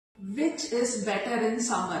Which is better in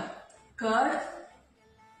summer, curd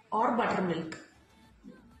or buttermilk?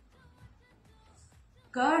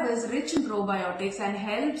 Curd is rich in probiotics and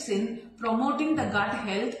helps in promoting the gut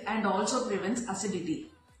health and also prevents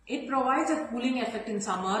acidity. It provides a cooling effect in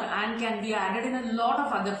summer and can be added in a lot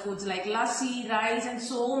of other foods like lassi, rice and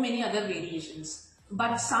so many other variations.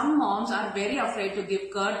 But some moms are very afraid to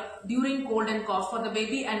give curd during cold and cough for the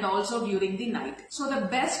baby and also during the night. So the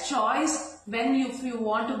best choice if you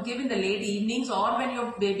want to give in the late evenings or when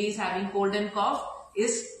your baby is having cold and cough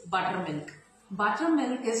is buttermilk.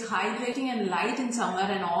 Buttermilk is hydrating and light in summer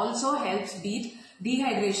and also helps beat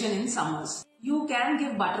dehydration in summers. You can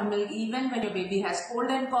give buttermilk even when your baby has cold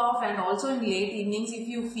and cough and also in late evenings if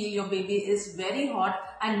you feel your baby is very hot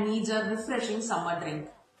and needs a refreshing summer drink.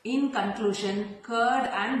 In conclusion, curd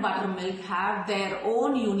and buttermilk have their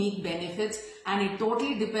own unique benefits and it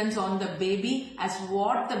totally depends on the baby as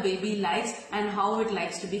what the baby likes and how it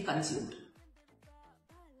likes to be consumed.